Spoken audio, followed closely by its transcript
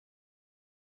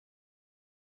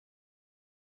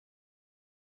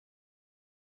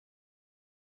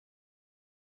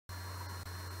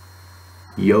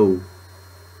Yo,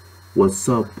 what's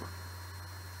up?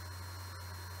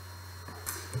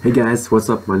 Hey guys, what's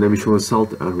up? My name is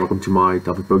Roselt and welcome to my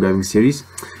Delphi Programming Series.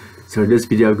 So in this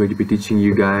video I'm going to be teaching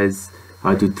you guys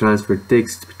how to transfer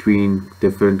text between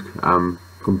different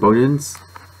components.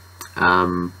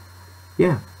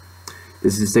 Yeah,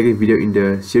 this is the second video in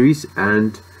the series,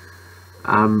 and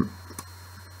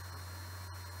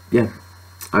yeah,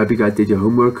 I hope you guys did your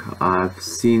homework. I've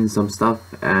seen some stuff,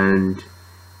 and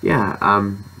yeah,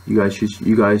 you guys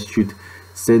should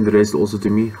send the rest also to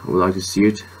me. I would like to see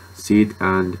it,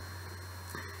 and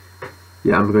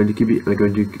yeah, I'm going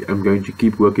to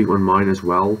keep working on mine as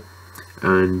well,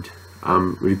 and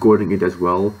recording it as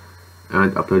well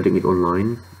and uploading it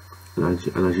online. And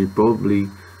I should probably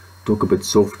talk a bit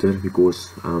softer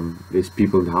because there's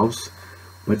people in the house.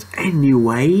 But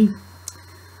anyway,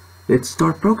 let's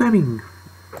start programming.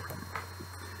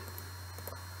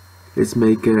 Let's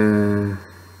make a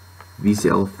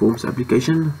VCL Forms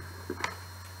application.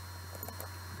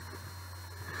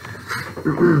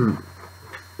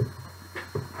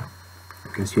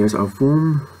 Okay, so here's our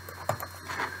form.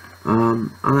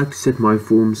 I like to set my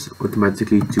forms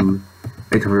automatically to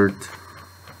 800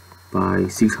 by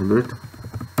 600.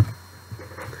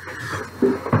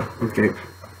 Okay,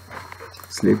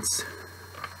 so let's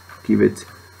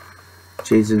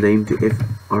change the name to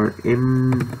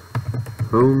FRM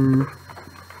home.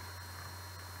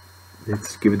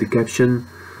 Let's give it the caption,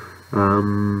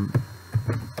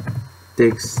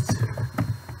 text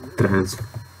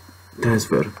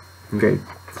transfer. Okay,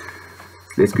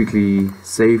 let's quickly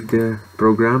save the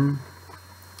program.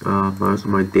 Now it's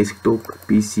on my desktop,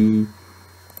 PC,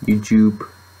 YouTube,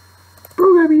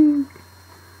 programming,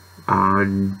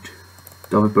 and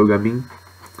Delphi Programming.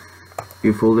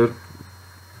 New folder,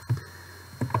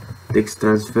 text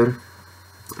transfer.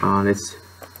 Let's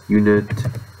unit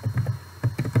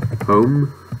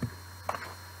home,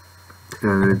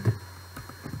 and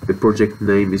the project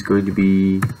name is going to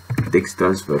be text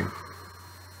transfer.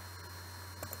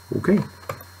 Okay,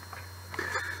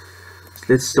 so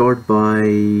let's start by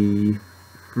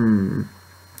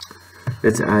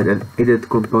let's add an edit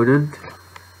component.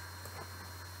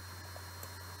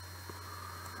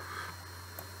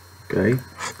 Okay,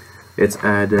 let's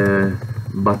add a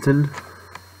button.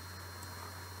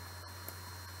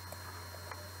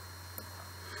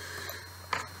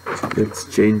 Let's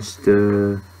change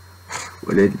the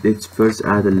let's first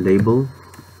add a label.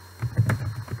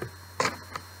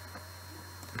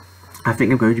 I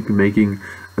think I'm going to be making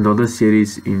another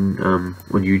series on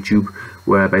YouTube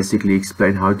where I basically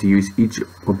explain how to use each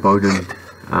component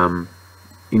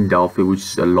in Delphi, which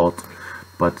is a lot,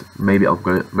 but maybe I'll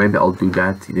do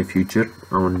that in the future.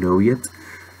 I don't know yet,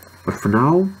 but for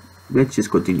now let's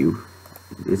just continue.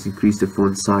 Let's increase the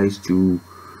font size to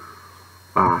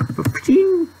 15.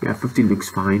 Yeah, 15 looks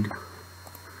fine.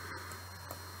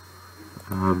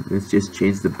 Let's just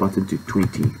change the button to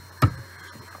 20.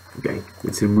 Okay,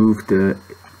 let's remove the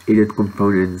edit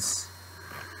components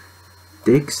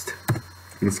text.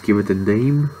 Let's give it a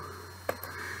name,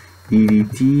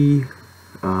 EDT.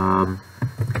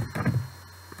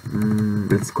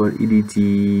 Let's call it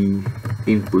EDT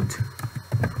input.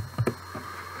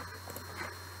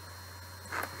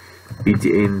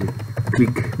 btn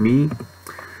click me.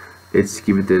 Let's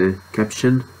give it a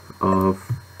caption of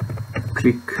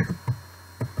click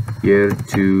here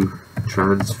to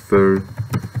transfer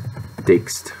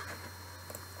text.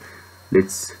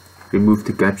 Let's remove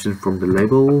the caption from the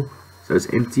label so it's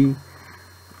empty,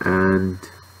 and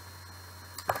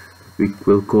we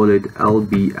will call it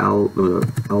LBL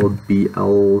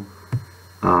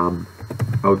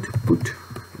output.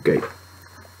 Okay,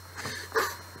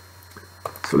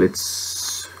 so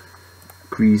let's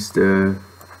increase the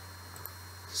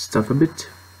stuff a bit.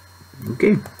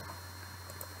 Okay,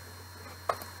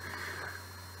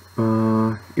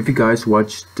 if you guys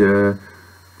watched the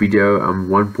video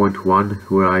 1.1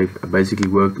 where I basically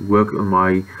worked on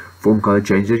my form color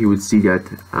changer, you would see that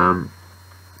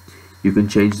you can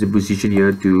change the position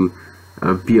here to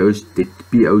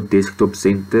PO desktop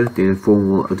center. Then the form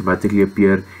will automatically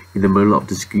appear in the middle of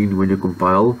the screen when you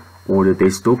compile, or the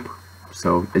desktop.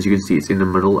 So as you can see, it's in the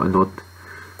middle and not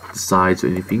the sides or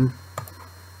anything.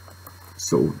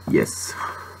 So yes,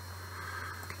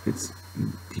 let's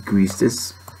decrease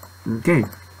this. Okay,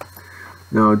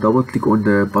 now double click on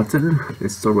the button.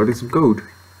 Let's start writing some code.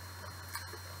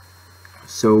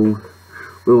 So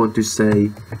we want to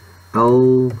say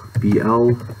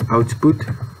LBL output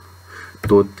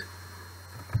dot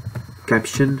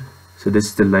caption. So this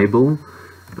is the label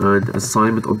and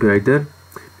assignment operator,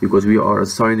 because we are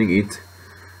assigning it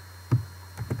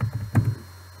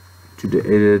to the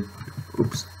edit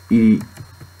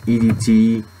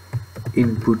edt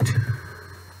input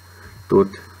dot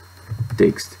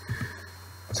text.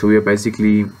 So we are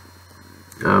basically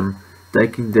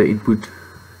taking the input,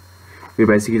 we're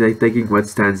basically taking what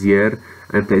stands here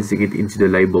and placing it into the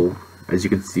label. As you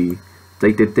can see,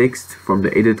 take the text from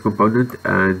the edit component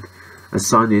and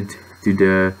assign it to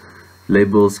the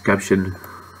label's caption,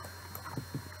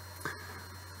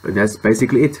 and that's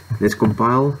basically it. Let's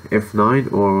compile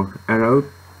F9 or arrow.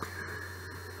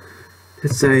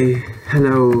 Let's say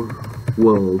hello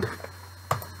world,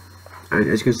 and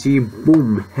as you can see,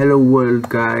 boom, hello world,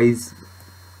 guys.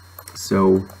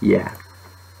 So yeah,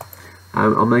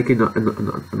 I'll make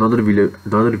another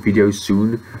video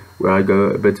soon where I go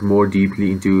a bit more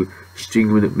deeply into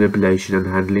string manipulation and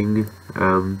handling.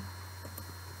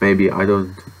 Maybe, I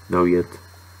don't know yet,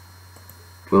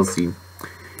 we'll see.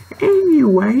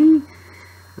 Anyway,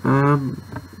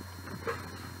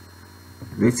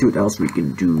 let's see what else we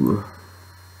can do.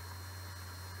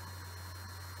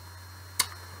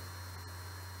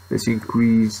 Let's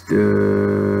increase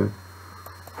the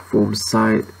form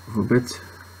size for a bit.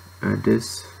 Add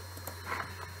this.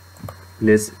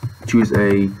 Let's choose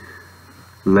a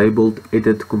labeled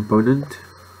edit component.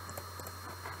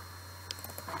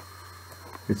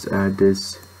 Let's add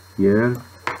this here.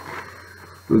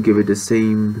 We'll give it the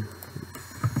same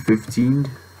 15.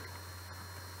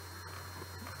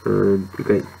 And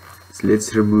okay, so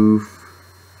let's remove.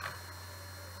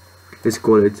 Let's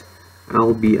call it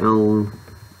LBL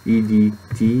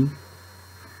EDT.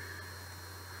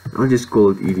 I'll just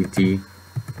call it EDT.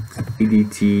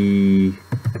 EDT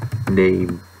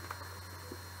name.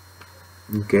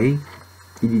 Okay,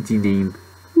 EDT name.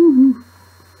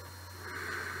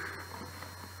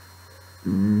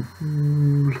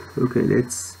 Okay,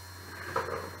 let's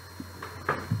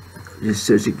just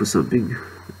searching for something.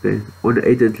 Okay, on the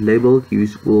edit label,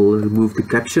 we'll remove the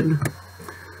caption.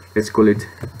 Let's call it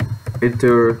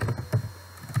enter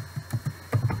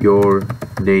your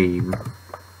name.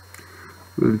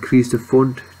 We'll increase the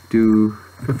font to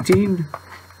 15.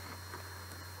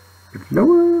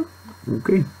 Lower.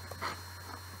 Okay,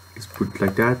 let's put it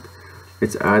like that.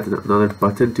 Let's add another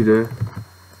button to the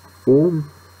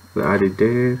form. We'll add it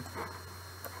there,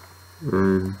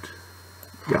 and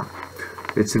yeah,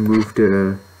 let's remove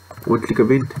the one click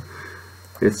event.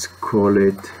 Let's call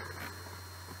it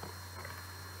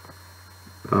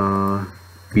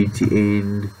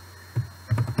btn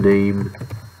name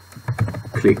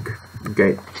click.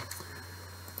 Okay,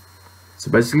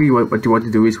 so basically what you want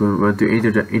to do is we want to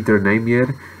enter a name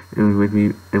here, and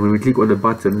when we click on the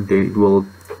button, then it will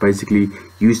basically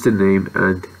use the name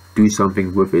and do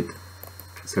something with it.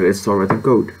 So let's start writing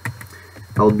code.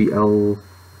 LBL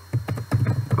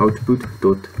output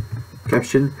dot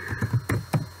caption.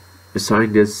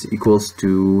 Assign this equals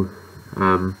to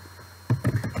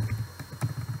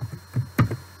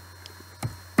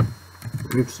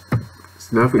oops.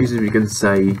 So now for instance we can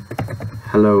say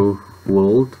hello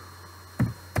world.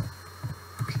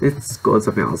 Let's call it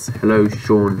something else. Hello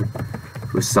Shaun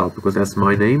Roselt, because that's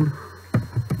my name.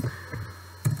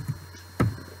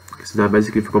 So now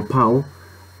basically if we compile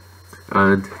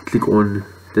and click on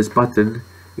this button,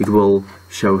 it will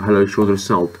show hello Shaun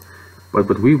Roselt. But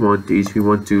what we want is we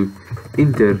want to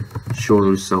enter Shaun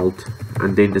Roselt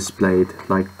and then display it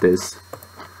like this.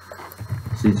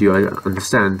 So you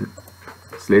understand?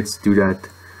 So let's do that.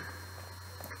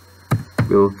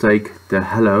 We'll take the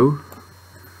hello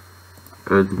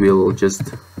and we'll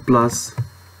just plus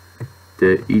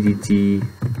the EDT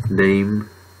name.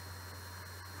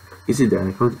 Is it there?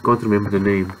 I can't remember the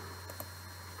name.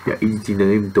 Yeah, EDT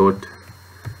name dot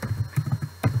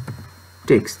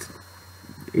text.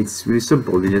 It's really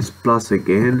simple. You just plus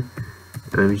again,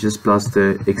 and you just plus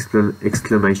the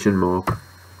exclamation mark.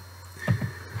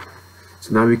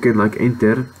 So now we can like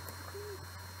enter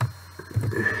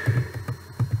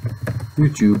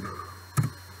YouTube,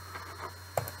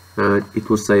 and it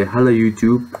will say hello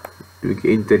YouTube. We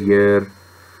can enter here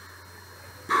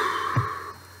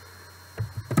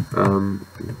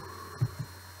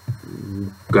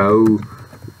go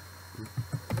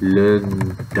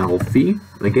learn Delphi,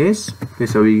 I guess. Okay,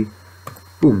 so we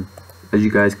boom, as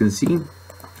you guys can see,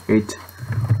 it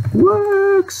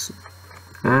works.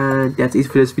 And that's it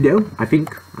for this video, I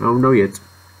think. I don't know yet.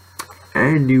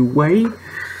 Anyway,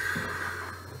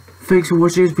 thanks for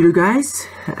watching this video, guys.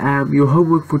 Your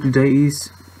homework for today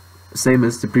is same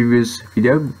as the previous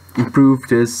video. Improve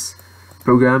this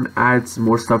program, add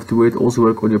more stuff to it, also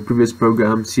work on your previous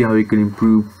program, see how you can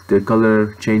improve the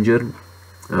color changer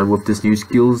with this new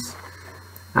skills,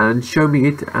 and show me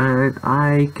it, and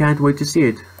I can't wait to see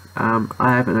it. I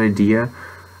have an idea.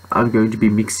 I'm going to be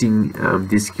mixing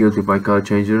these skills with my color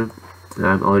changer.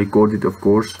 I'll record it, of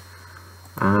course.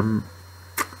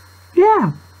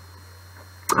 Yeah,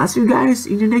 I'll see you guys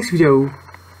in the next video.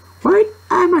 Wait,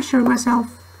 I must show myself.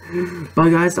 Bye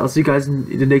guys, I'll see you guys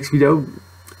in the next video,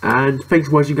 and thanks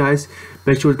for watching guys.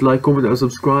 Make sure to like, comment and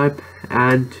subscribe,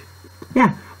 and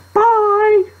yeah,